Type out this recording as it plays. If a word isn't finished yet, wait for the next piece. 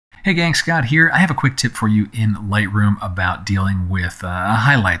Hey gang, Scott here. I have a quick tip for you in Lightroom about dealing with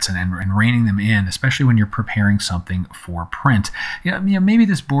highlights and reining them in, especially when you're preparing something for print. Maybe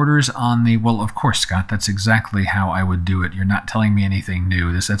this borders on the, well, of course, Scott, that's exactly how I would do it. You're not telling me anything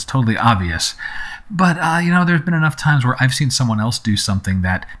new. That's totally obvious. But, there's been enough times where I've seen someone else do something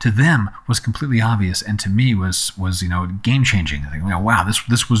that to them was completely obvious and to me was game-changing. I think, wow,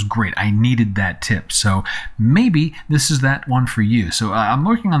 this was great. I needed that tip. So maybe this is that one for you. So I'm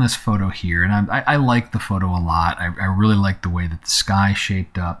working on this photo here, and I like the photo a lot. I really like the way that the sky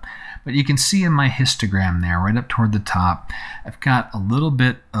shaped up. But you can see in my histogram there, right up toward the top, I've got a little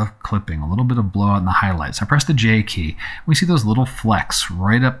bit of clipping, a little bit of blowout in the highlights. I press the J key. We see those little flecks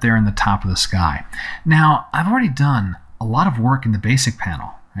right up there in the top of the sky. Now, I've already done a lot of work in the basic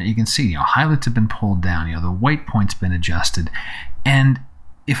panel. Right? You can see, highlights have been pulled down, the white point's been adjusted. And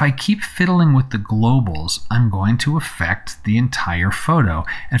if I keep fiddling with the globals, I'm going to affect the entire photo.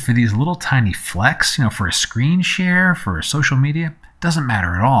 And for these little tiny flecks, for a screen share, for social media, doesn't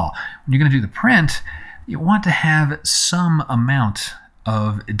matter at all. When you're going to do the print, you want to have some amount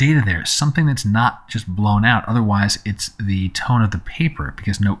of data there, something that's not just blown out. Otherwise, it's the tone of the paper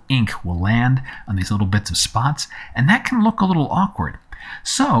because no ink will land on these little bits of spots, and that can look a little awkward.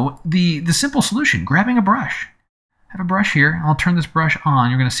 So the simple solution, grabbing a brush. I have a brush here. I'll turn this brush on.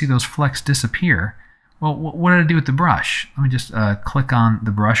 You're going to see those flecks disappear. Well, what did I do with the brush? Let me just click on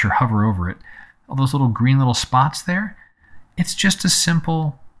the brush or hover over it. All those little green little spots there, it's just a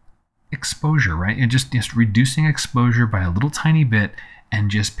simple exposure, right? And just reducing exposure by a little tiny bit and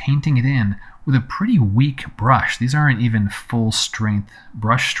just painting it in with a pretty weak brush. These aren't even full strength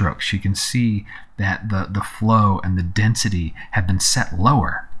brush strokes. You can see that the flow and the density have been set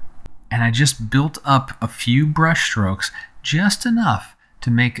lower. And I just built up a few brush strokes, just enough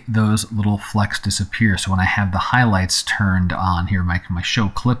to make those little flecks disappear. So when I have the highlights turned on here, my show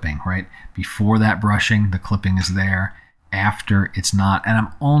clipping, right? Before that brushing, the clipping is there. After, it's not, and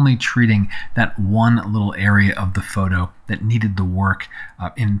I'm only treating that one little area of the photo that needed the work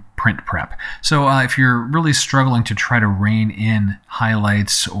in print prep. So if you're really struggling to try to rein in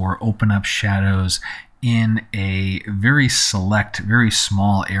highlights or open up shadows in a very select, very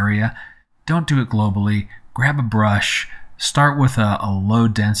small area, don't do it globally. Grab a brush, start with a low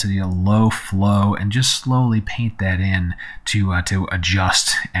density, a low flow, and just slowly paint that in to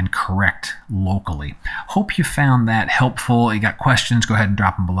adjust and correct locally. Hope you found that helpful. You got questions, go ahead and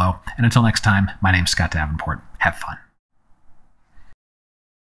drop them below. And until next time, my name's Scott Davenport. Have fun.